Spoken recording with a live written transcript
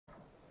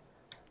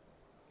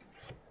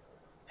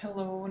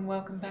Hello and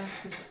welcome back.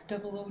 This is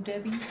Double O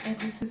Debbie, and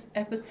this is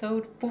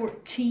episode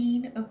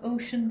 14 of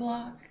Ocean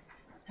Block.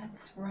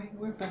 That's right,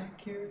 we're back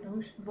here in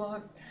Ocean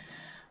Block.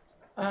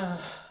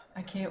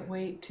 I can't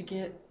wait to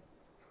get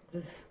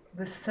this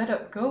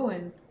setup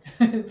going.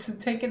 It's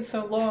taken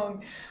so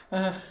long.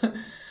 I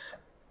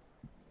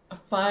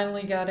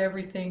finally got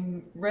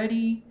everything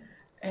ready,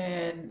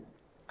 and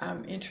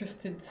I'm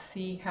interested to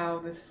see how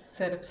this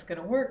setup's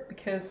going to work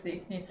because the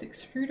igneous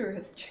extruder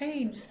has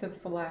changed since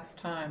the last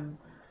time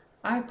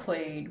I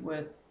played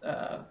with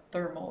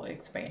thermal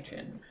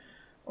expansion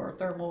or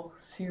thermal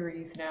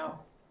series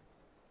now.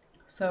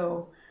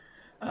 So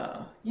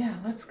yeah,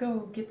 let's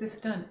go get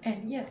this done.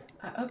 And yes,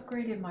 I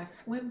upgraded my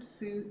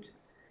swimsuit.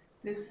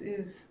 This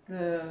is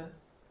the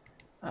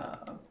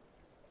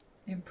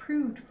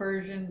improved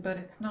version, but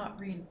it's not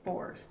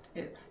reinforced.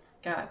 It's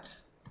got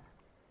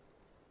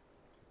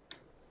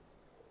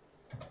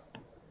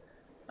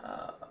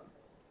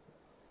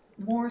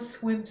more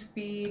swim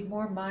speed,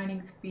 more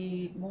mining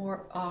speed,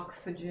 more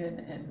oxygen,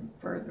 and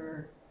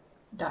further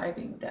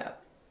diving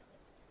depth.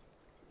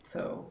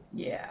 So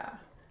yeah,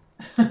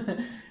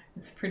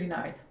 it's pretty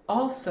nice.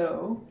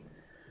 Also,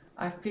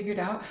 I figured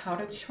out how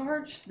to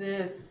charge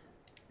this.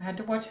 I had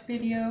to watch a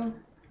video.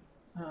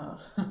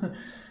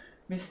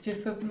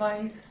 Mischief of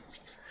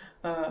Mice.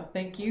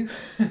 Thank you.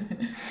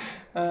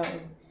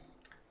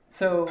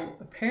 So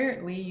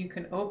apparently you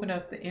can open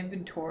up the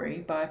inventory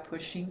by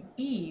pushing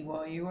E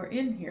while you are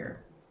in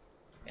here.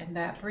 And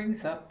that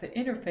brings up the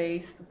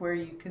interface where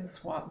you can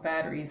swap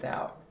batteries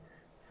out.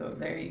 So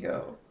there you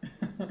go.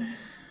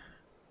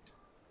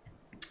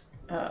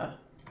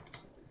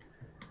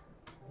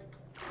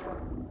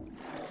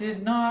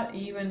 Did not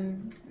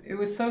even, it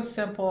was so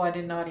simple I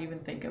did not even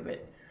think of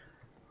it.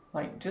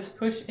 Like, just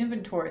push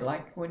inventory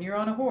like when you're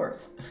on a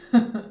horse.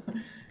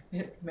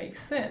 It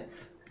makes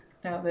sense.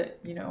 Now that,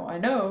 I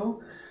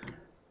know,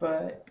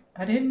 but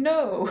I didn't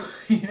know,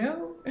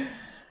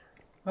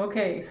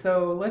 Okay,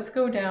 so let's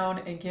go down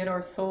and get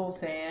our soul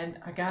sand.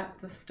 I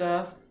got the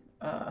stuff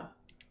to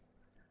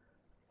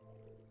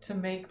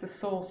make the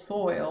soul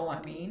soil,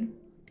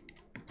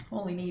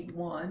 Only need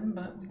one,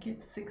 but we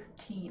get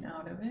 16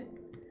 out of it.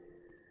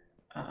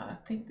 I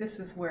think this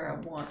is where I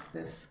want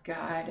this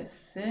guy to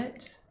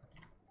sit.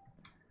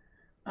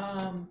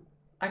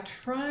 I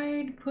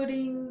tried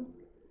putting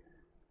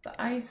the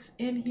ice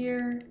in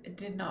here. It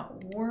did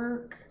not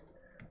work.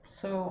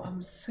 So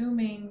I'm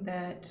assuming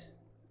that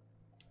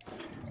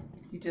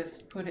you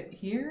just put it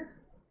here.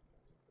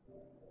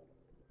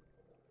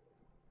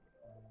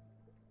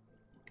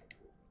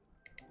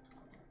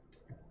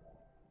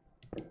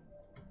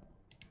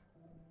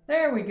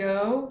 There we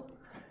go.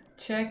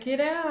 Check it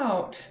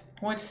out.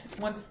 Once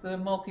the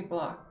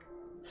multi-block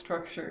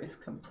structure is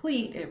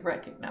complete, it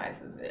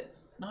recognizes it.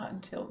 Not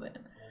until then.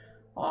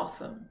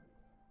 Awesome.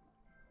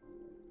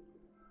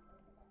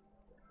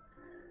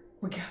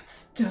 We got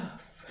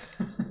stuff.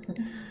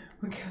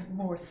 We got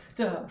more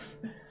stuff.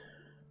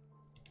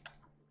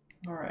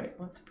 All right,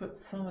 let's put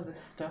some of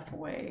this stuff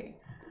away.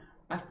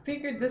 I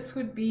figured this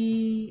would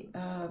be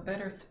a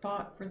better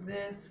spot for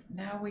this.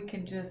 Now we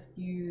can just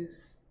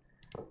use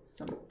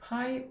some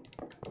pipe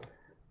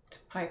to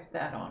pipe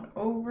that on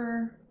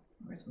over.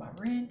 Where's my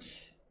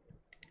wrench?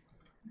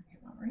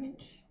 Get my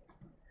wrench.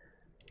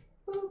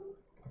 Boop.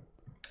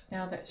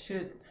 Now that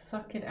should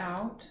suck it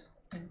out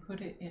and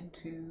put it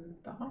into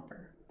the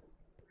hopper.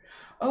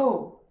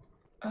 Oh,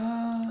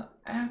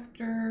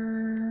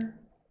 after,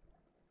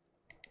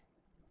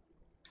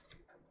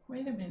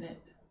 wait a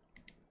minute.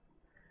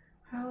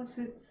 How is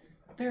it?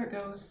 There it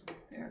goes.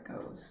 There it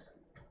goes.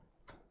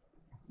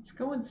 It's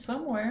going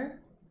somewhere.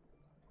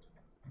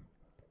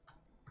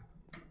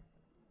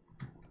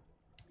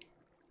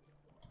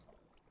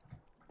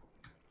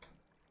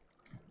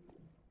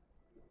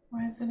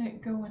 Why isn't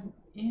it going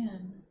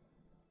in?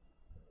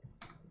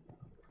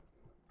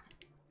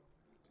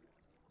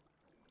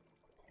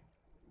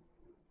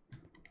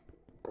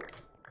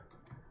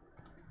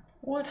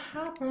 What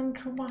happened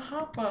to my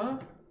hopper?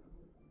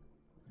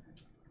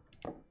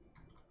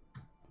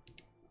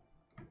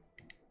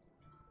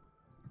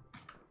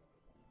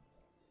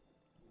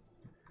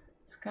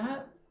 It's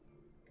got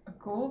a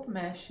gold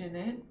mesh in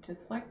it,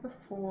 just like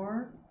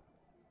before.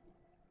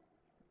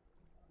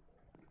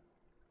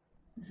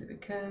 Is it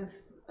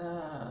because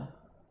that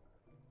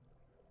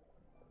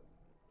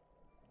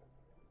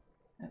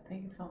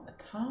thing's on the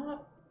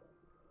top?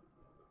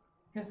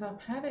 Because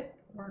I've had it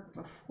work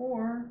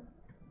before.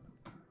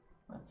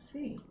 Let's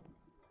see.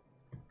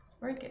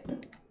 Break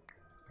it.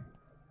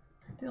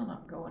 Still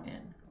not going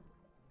in.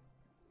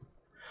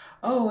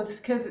 Oh, it's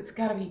because it's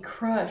got to be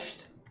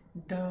crushed.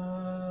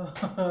 Duh.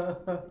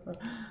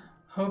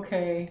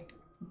 Okay.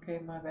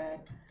 Okay, my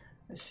bad.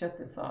 Let's shut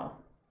this off.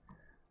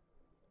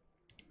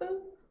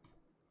 Boop.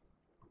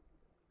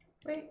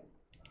 Wait.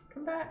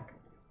 Come back.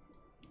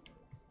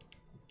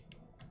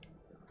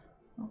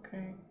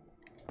 Okay.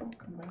 Don't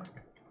come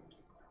back.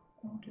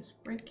 I'll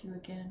just break you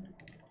again.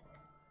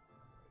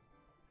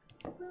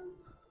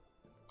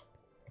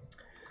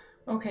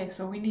 Okay,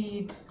 so we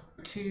need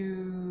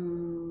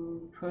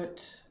to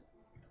put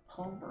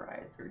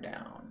pulverizer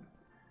down.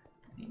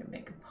 I need to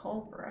make a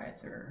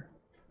pulverizer.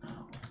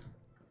 Oh.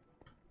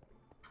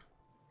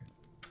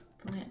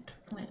 Flint,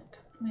 flint,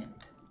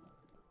 flint.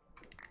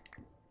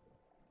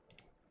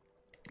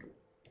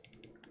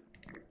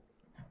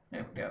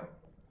 There we go.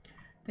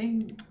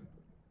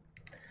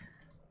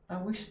 I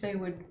wish they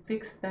would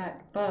fix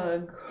that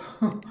bug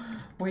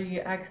where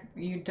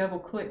you double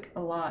click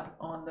a lot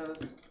on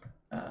those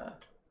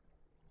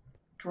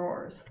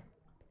drawers.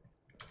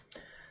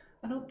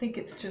 I don't think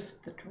it's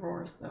just the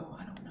drawers though.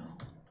 I don't know.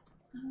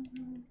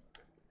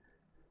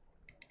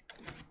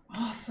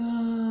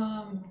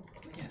 Awesome.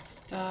 We got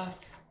stuff.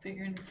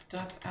 Figuring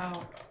stuff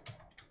out.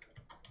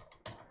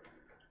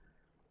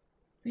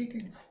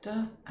 Figuring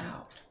stuff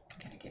out. I'm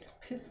gonna get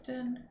a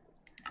piston.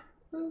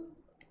 Boop,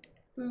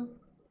 boop.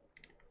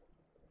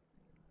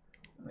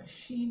 A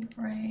machine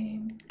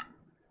frame.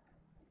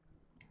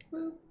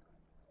 Boop,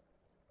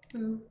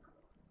 boop,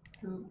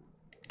 boop,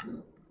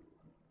 boop,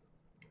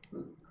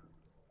 boop.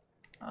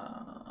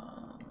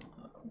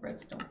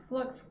 Redstone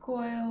flux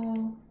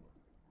coil.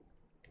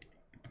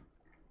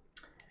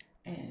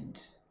 And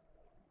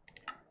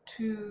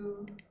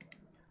 2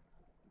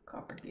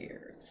 copper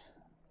gears.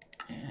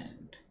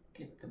 And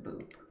get the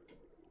boop.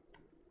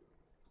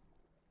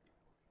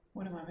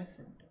 What am I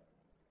missing?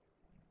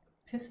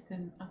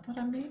 Piston. I thought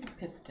I made a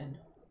piston.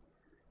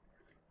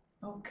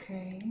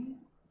 Okay.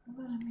 I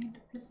thought I made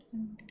a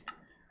piston.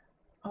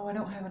 Oh, I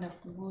don't have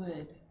enough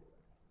wood.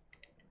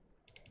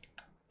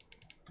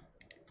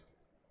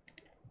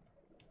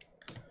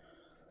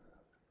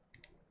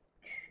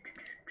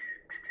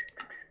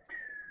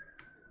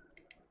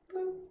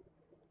 Boop.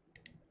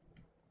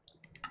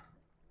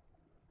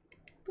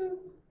 Boop.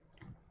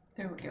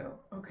 There we go.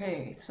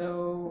 Okay,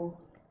 so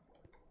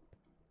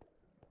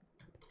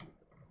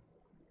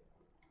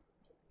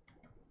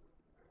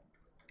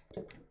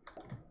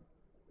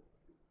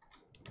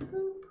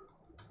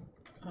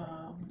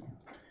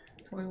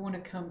so we want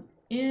to come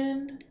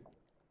in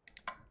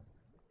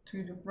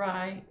to the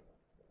right,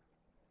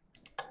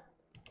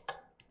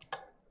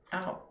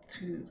 out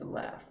to the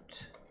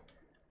left.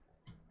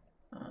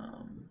 Go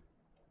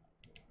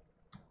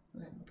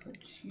ahead and put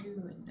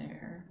you in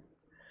there.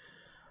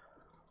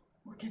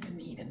 We're going to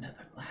need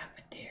another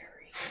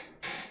lapidary.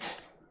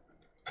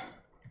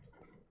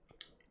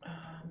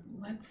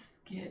 Let's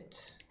get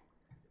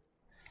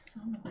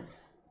some of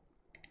this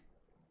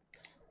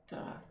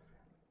stuff.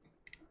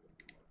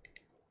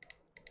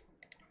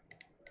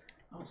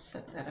 I'll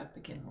set that up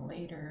again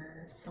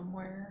later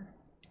somewhere.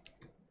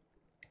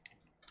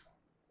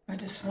 I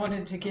just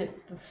wanted to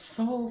get the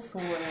soul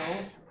soil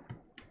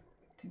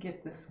to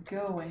get this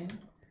going.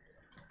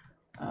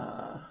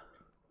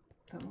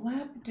 The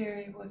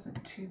lapidary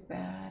wasn't too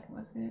bad,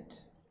 was it?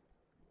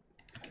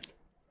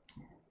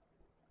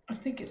 I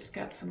think it's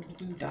got some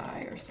blue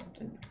dye or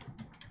something.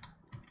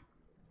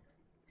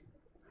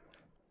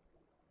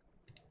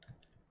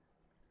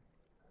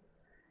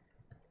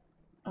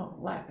 Oh,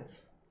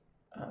 lapis.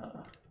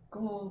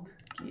 Gold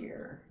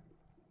gear.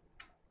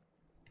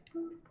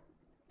 Boop.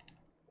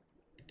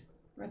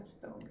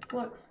 Redstone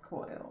flux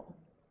coil.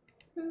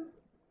 Boop.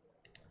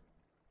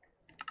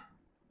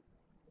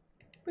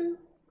 Boop.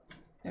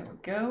 There we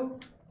go.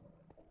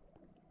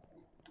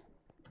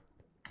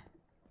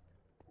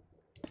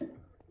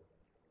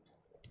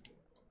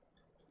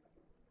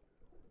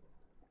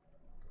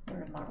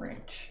 Where's my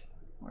wrench?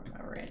 Where's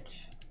my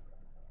wrench?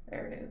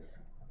 There it is.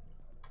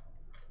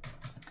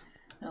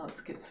 Now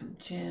let's get some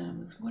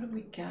gems. What do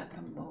we got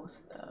the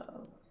most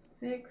of?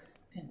 6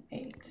 and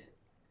 8.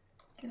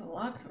 Get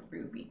lots of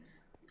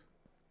rubies.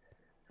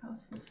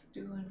 How's this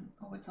doing?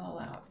 Oh, it's all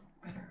out.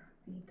 Better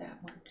feed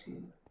that one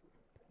too.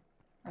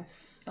 I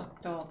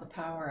sucked all the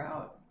power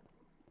out.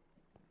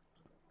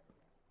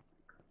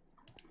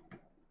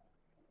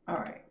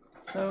 Alright,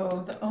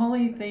 so the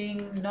only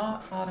thing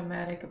not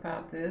automatic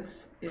about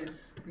this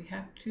is we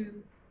have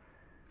to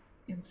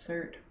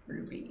insert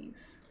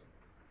rubies.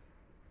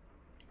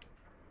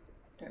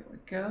 There we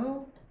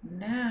go.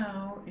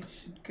 Now it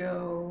should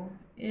go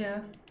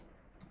if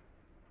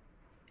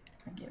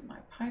I get my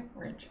pipe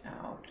wrench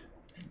out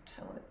and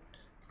tell it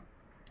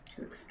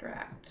to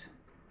extract.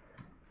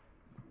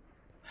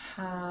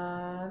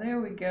 There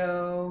we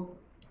go.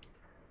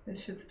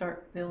 This should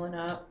start filling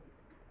up.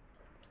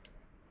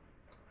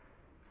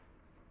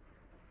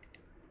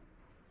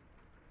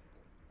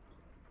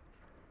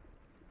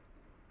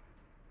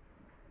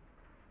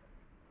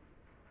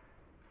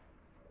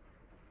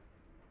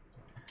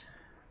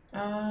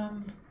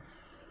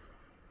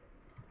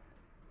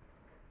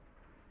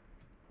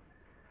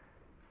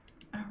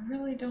 I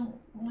really don't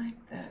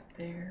like that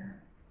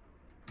there.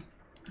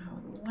 I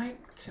would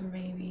like to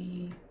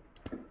maybe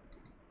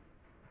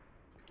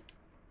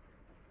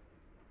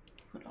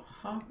put a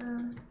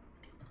hopper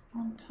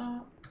on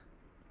top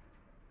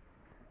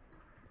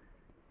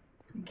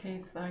in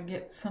case I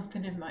get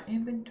something in my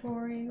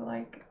inventory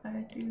like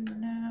I do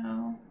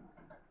now.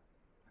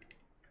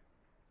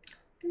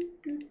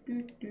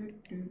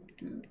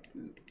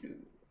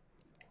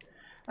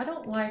 I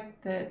don't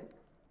like that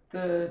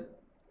the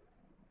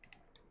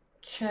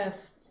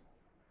chests,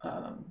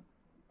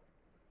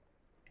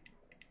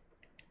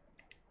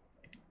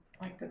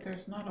 like that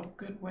there's not a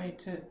good way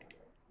to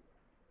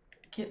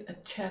get a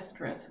chest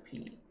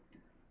recipe.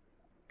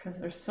 Because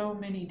there's so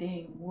many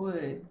dang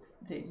woods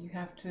that you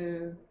have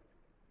to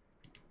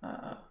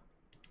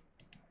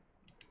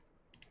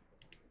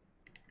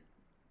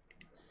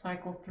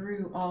cycle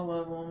through all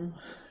of them.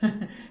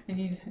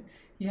 And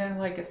you have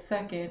like a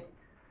second.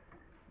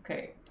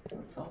 Okay,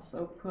 let's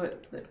also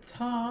put the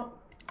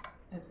top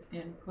as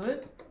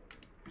input.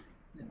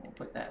 Then we'll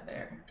put that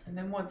there. And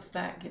then once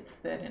that gets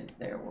fed into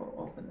there, we'll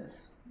open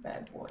this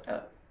bad boy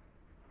up.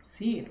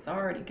 See, it's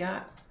already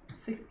got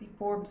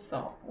 64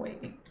 basalt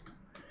waiting.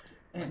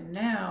 And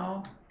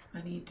now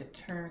I need to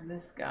turn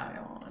this guy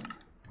on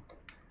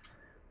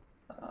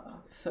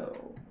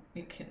so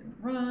it can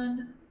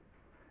run.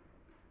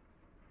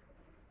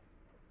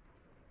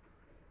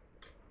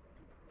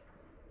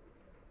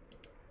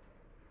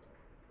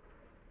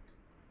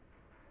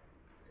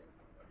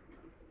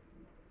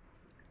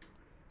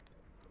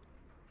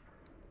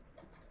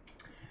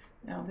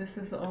 Now this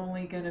is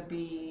only going to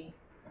be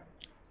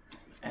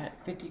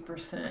at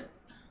 50%.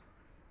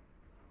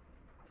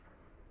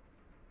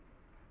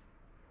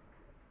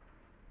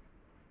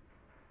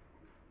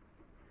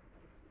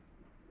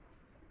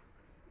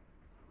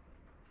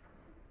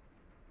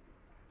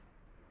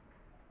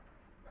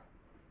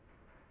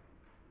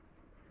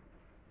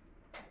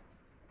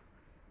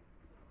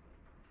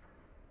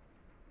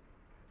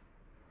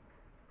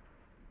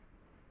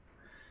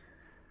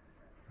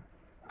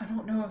 I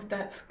don't know if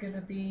that's going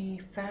to be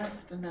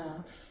fast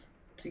enough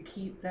to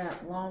keep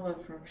that lava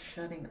from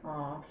shutting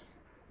off.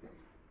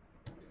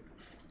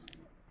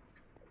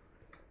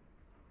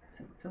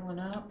 Is it filling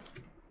up?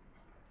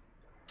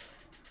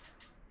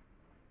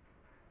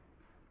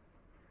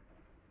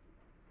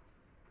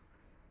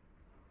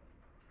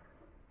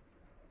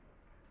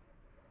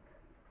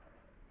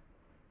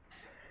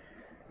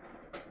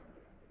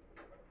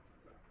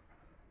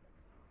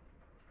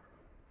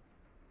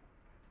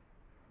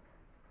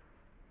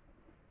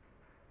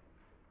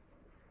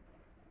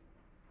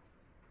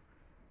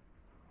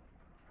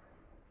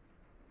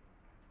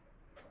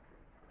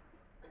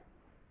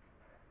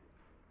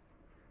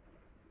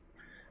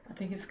 I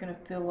think it's going to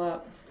fill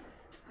up.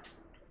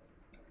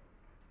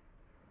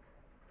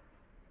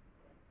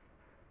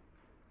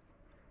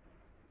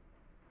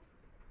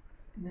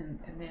 And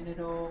then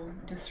it'll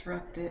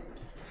disrupt it.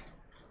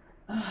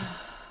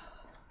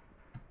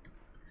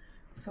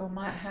 So I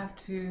might have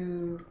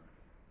to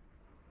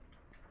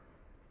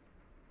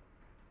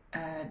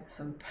add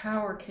some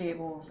power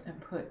cables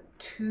and put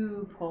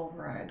 2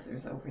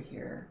 pulverizers over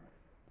here.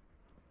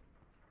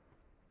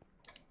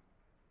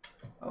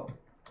 Oh,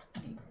 I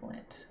need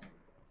flint.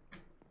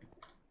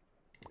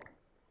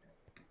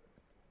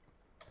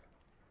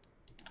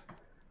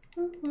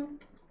 Woo-hoo.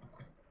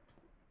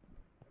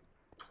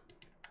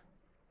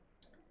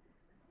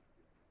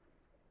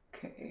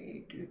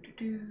 Okay,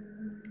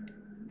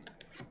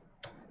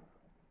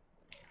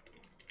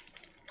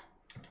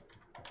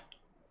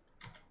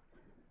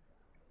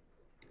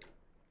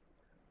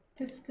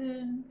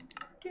 Piston.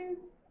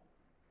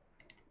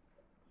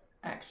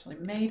 Actually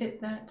made it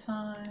that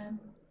time.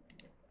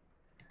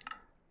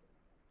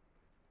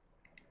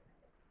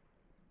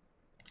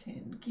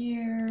 10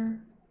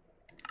 gear.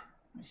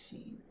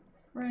 Machine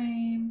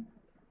frame.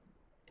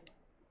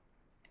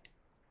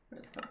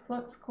 There's the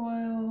flux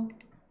coil.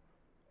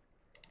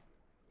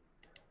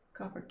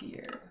 Copper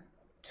gear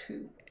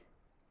 2.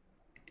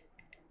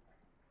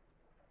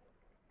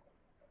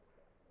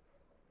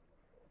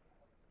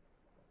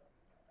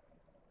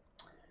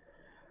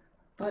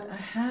 But I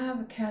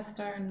have cast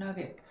iron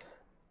nuggets.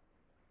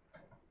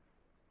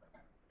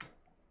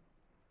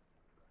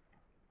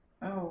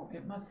 Oh,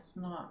 it must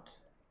not.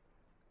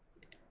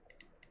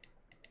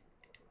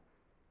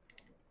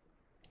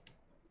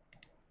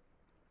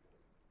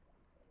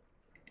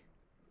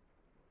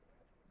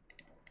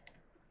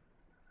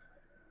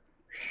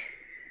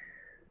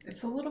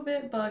 It's a little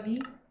bit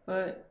buggy,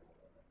 but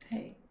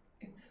hey,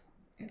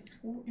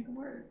 it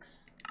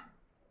works.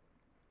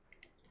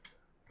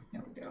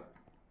 There we go.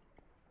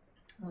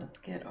 Let's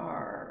get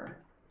our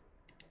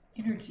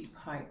energy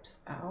pipes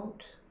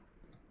out.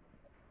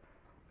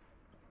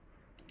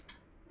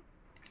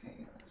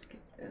 Okay, let's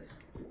get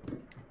this.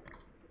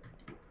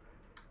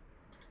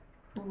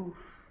 Oof.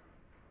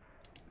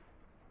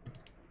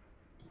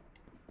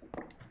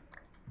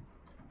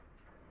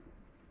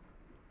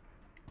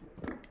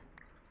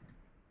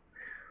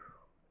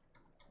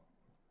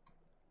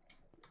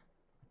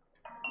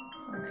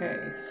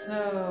 Okay,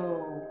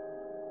 so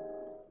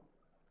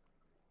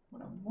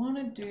what I want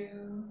to do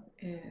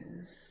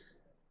is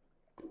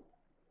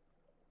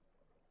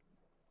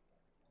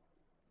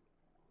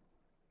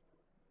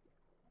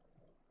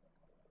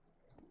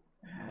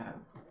have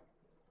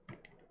the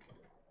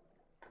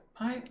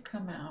pipe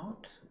come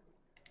out,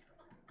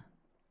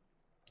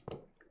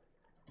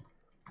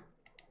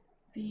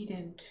 feed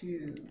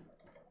into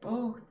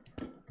both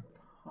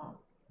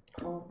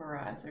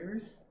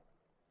pulverizers.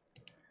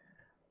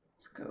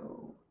 Let's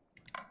go,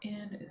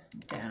 in is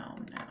down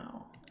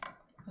now.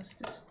 Let's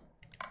just,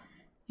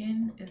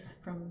 in is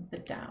from the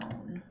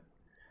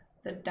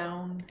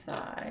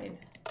downside.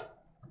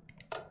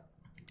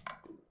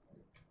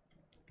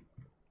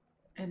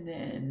 And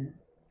then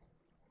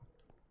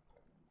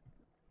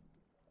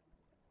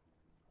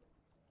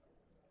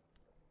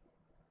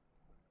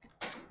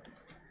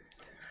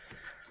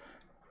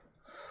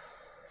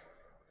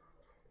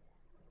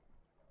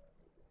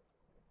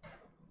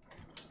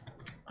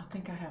I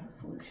think I have a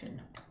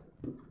solution.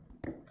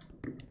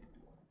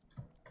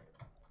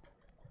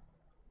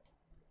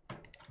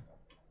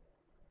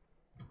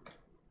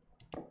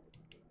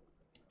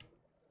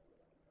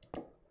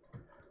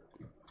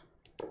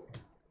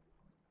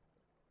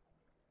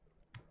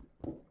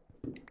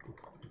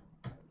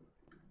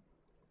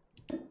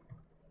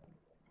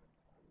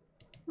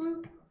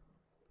 Whoop.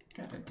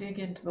 Gotta dig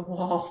into the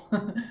wall.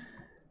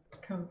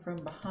 Come from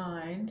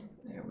behind.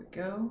 There we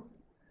go.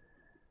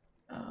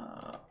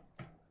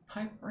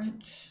 Pipe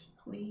wrench,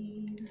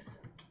 please.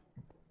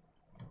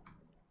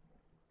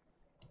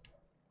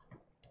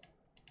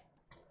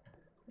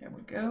 There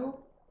we go.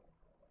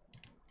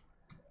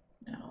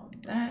 Now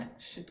that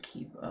should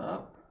keep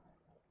up.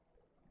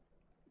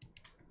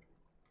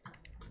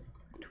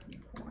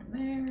 24 in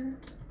there.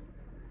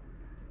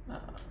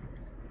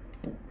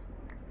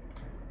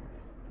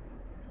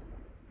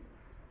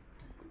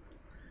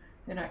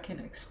 Then I can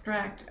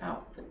extract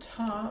out the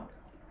top.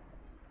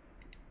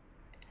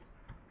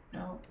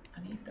 No,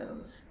 I need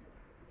those.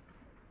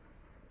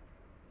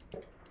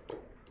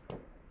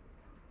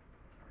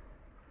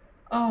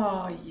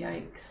 Oh,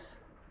 yikes.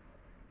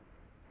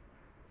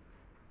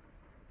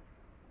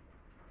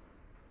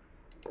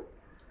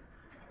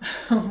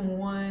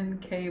 One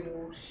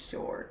cable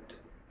short.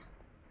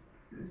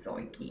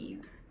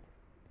 Zoinkies.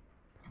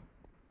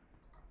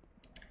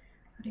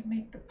 How do you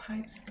make the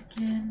pipes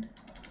again?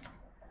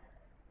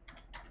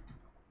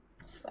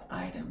 It's the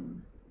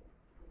item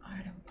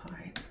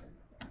pipe.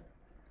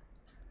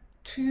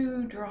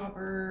 2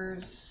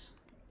 droppers.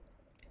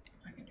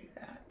 I can do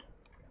that.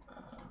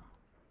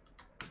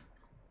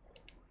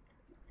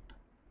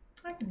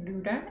 I can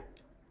do that.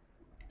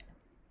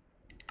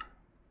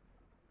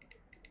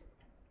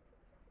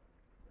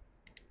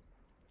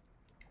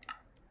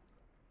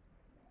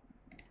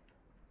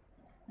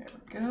 There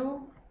we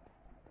go.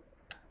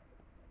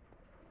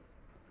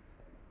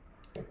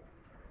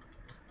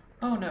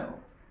 Oh no.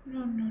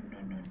 No.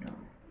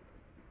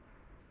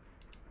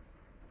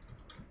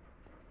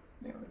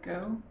 There we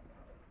go.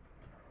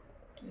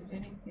 Did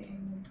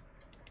anything?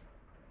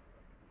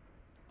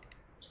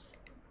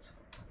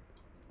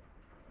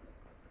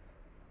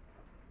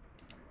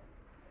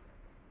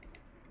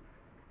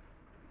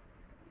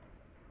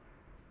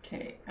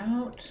 Okay,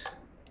 out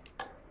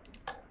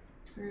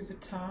through the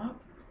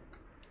top.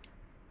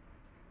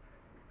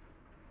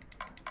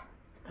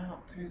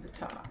 Out through the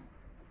top.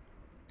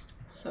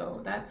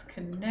 So that's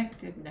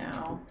connected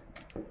now.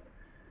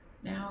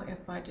 Now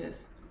if I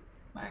just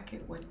whack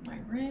it with my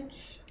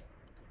wrench,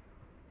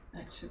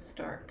 that should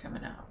start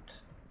coming out.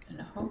 And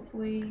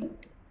hopefully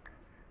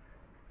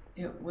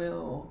it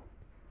will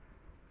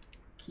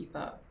keep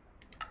up.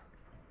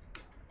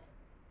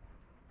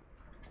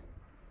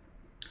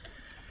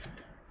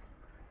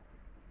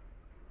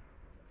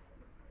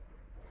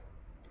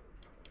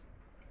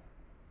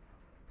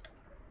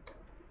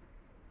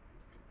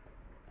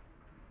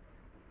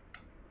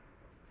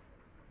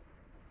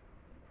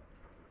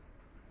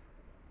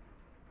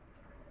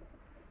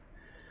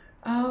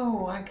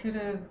 Oh, I could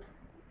have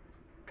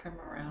come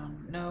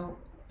around. No,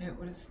 it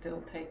would have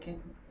still taken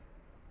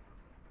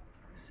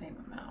the same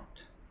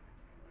amount.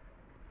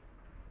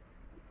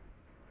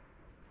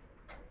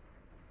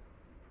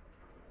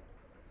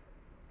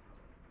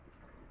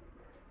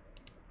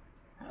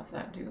 How's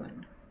that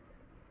doing?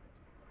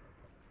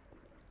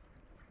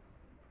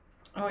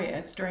 Oh yeah,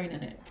 it's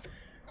draining it.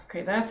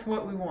 Okay, that's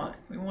what we want.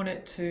 We want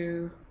it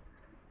to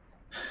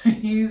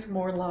use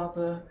more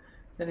lava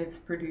than it's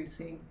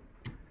producing.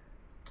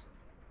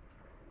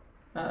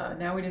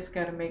 Now we just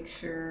got to make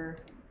sure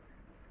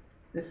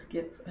this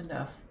gets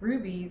enough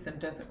rubies and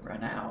doesn't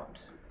run out.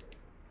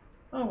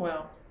 Oh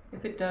well,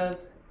 if it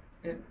does,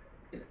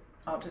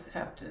 I'll just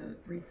have to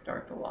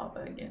restart the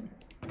lava again.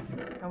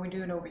 How are we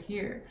doing over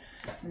here?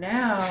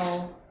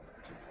 Now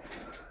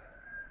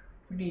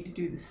we need to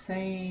do the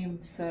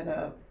same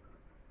setup.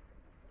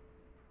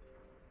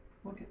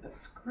 Look at the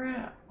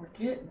scrap we're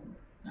getting.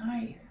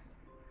 Nice.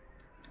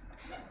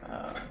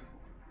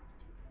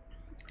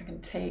 I can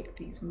take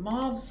these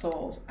mob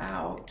souls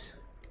out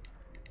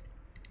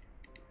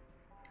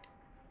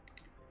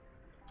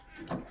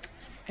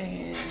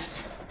and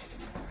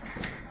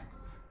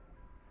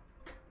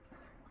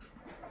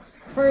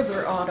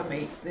further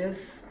automate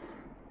this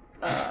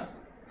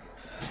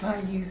by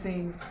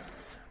using,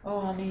 oh,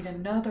 I'll need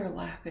another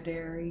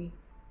lapidary,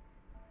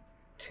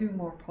 2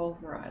 more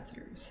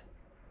pulverizers.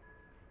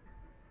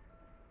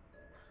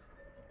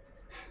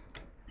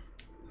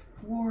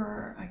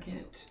 Before I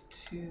get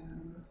to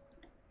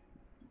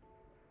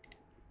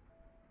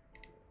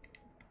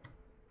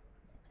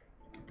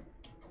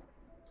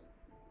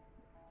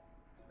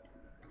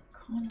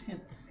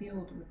Content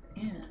sealed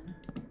within.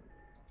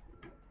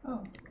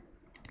 Oh.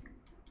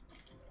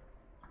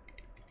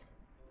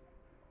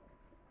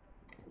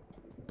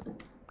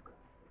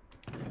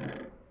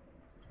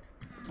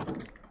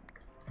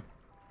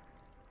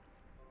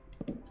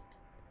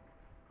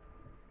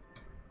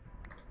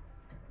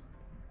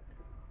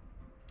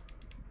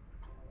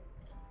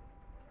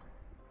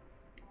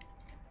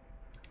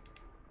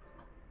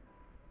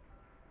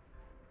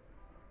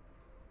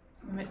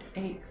 I'm at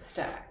 8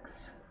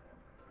 stacks.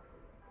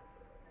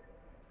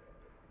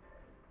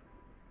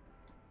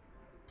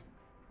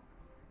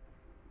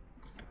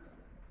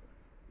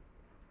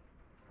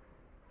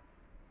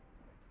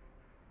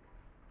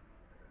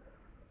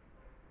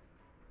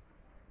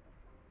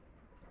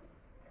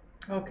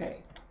 Okay.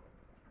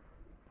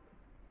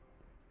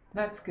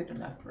 That's good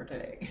enough for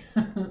today.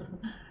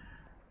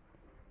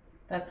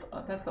 That's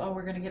all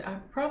we're gonna get. I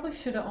probably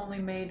should have only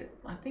made,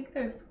 I think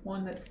there's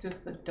one that's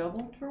just a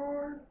double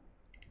drawer.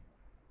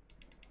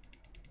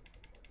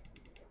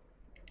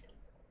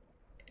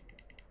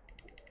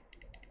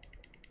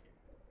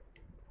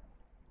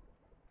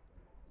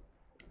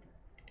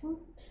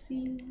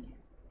 Oopsie.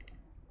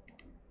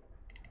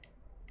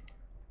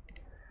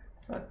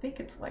 So I think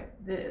it's like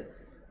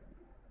this.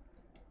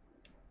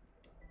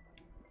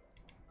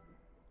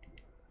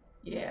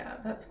 Yeah,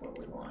 that's what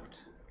we want.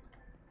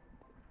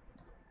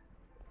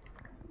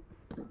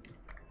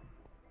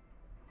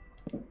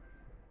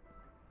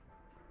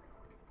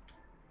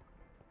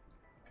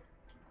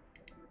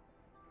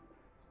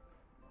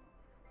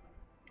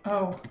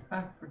 Oh,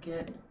 I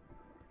forget.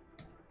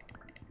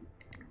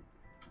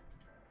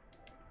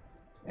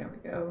 There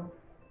we go.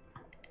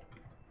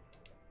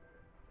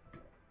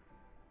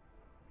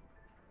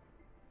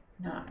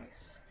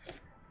 Nice.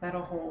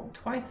 That'll hold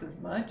twice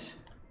as much.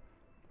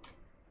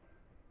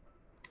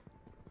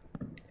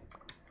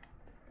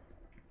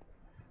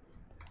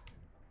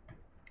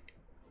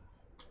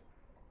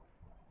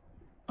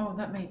 Oh,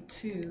 that made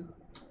 2.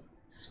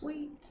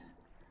 Sweet.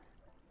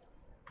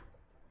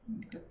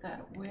 Put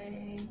that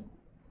away.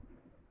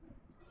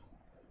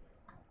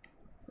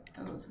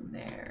 Put those in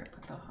there.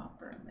 Put the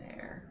hopper in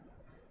there.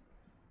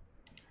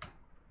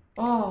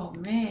 Oh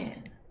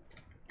man.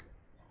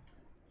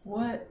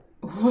 What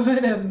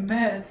a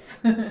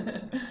mess.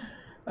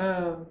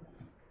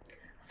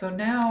 So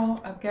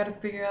now I've got to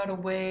figure out a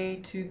way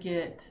to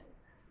get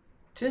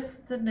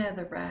just the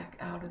netherrack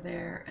out of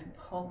there and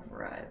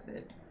pulverize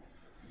it.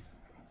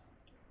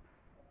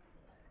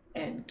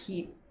 And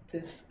keep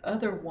this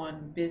other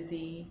one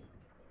busy.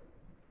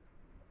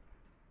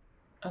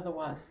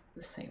 Otherwise,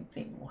 the same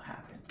thing will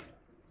happen.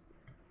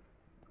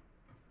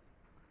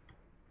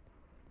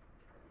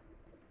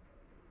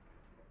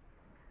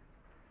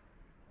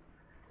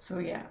 So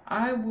yeah,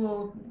 I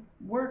will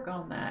work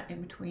on that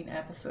in between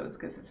episodes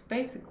because it's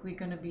basically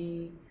going to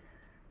be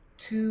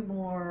 2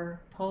 more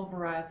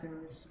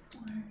pulverizers.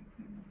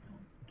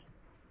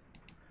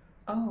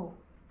 Oh,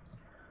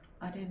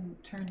 I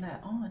didn't turn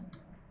that on.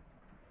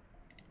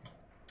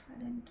 I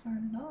didn't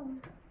turn it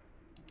on.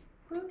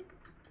 Boop.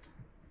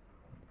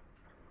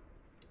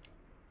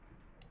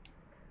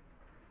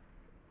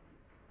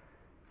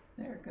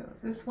 There it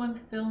goes. This one's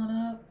filling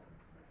up.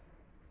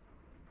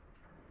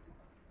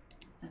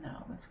 And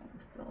now this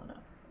one's filling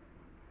up.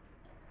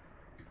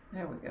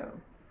 There we go.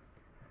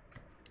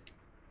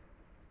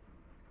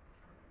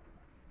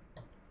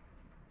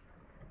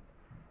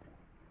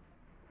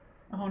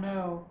 Oh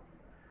no.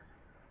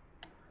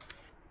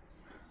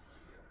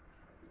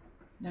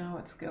 Now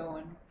it's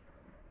going.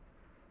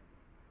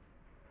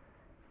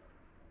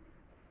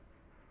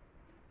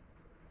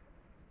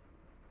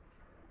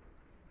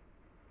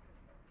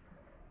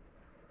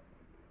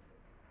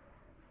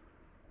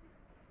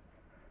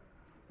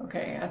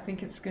 Okay, I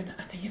think it's okay.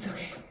 I think it's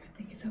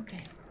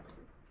okay.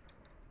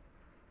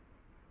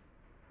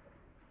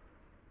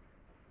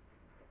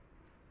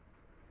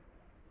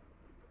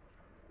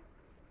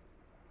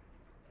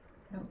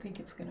 I don't think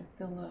it's gonna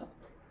fill up.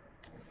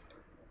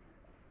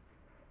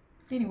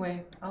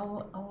 Anyway,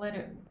 I'll let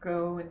it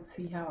go and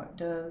see how it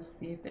does,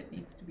 see if it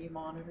needs to be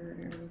monitored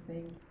or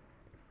anything.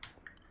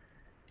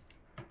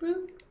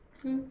 Boop,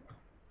 boop.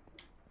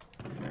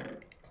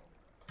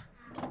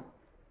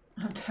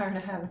 I'm tired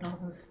of having all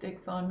those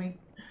sticks on me.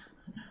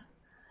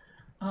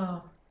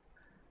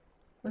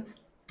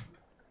 Let's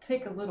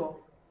take a little,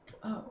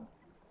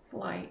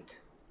 flight.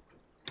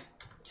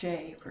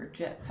 J for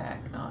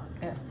jetpack, not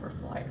F for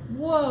flight.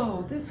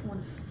 Whoa, this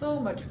one's so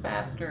much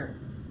faster.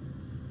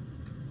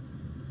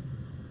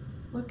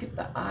 Look at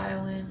the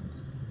island.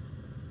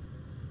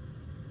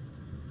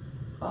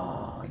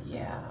 Oh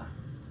yeah,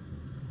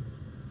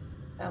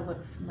 that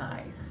looks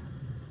nice.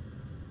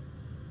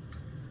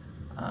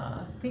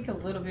 I think a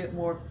little bit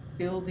more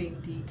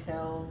building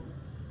details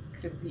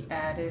could be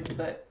added,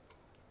 but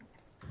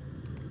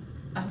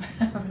I'm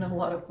having a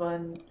lot of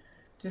fun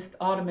just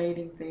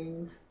automating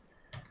things.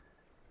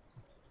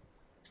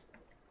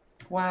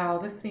 Wow,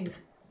 this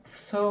seems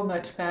so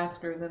much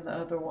faster than the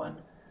other one,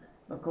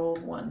 the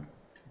gold one.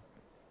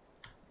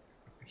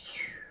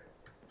 Phew.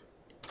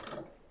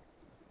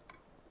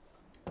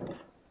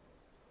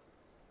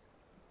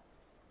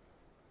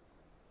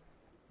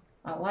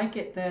 like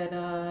it that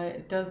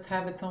it does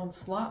have its own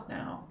slot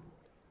now.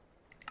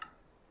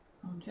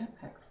 Its own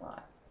jetpack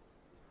slot.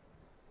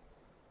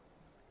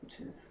 Which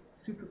is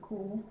super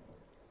cool.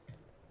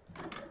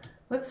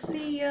 Let's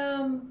see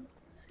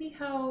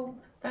how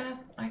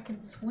fast I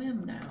can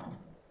swim now.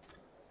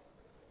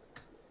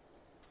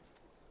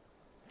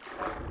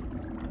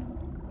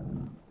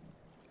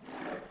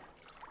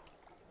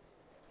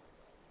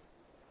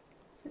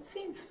 It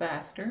seems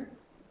faster.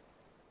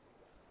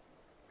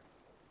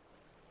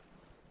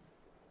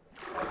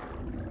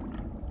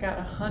 Got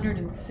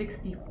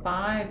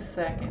 165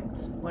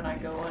 seconds when I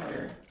go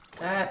under.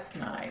 That's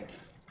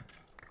nice.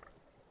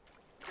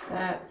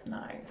 That's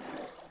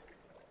nice.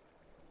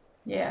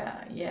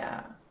 Yeah,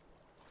 yeah.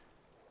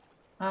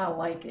 I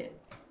like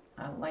it.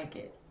 I like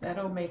it.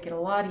 That'll make it a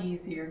lot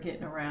easier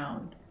getting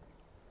around.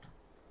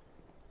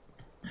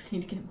 I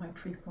need to get my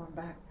tree farm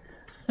back.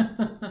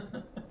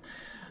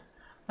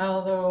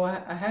 Although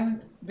I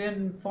haven't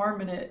been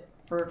farming it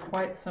for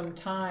quite some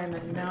time,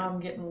 and now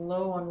I'm getting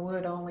low on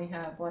wood. I only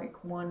have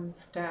like one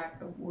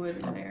stack of wood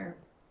in there.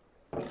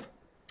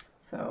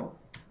 So,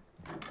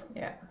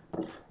 yeah.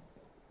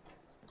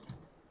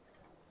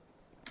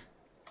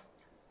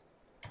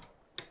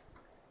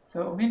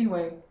 So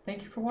anyway,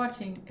 thank you for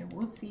watching, and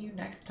we'll see you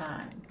next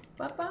time.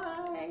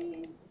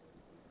 Bye-bye.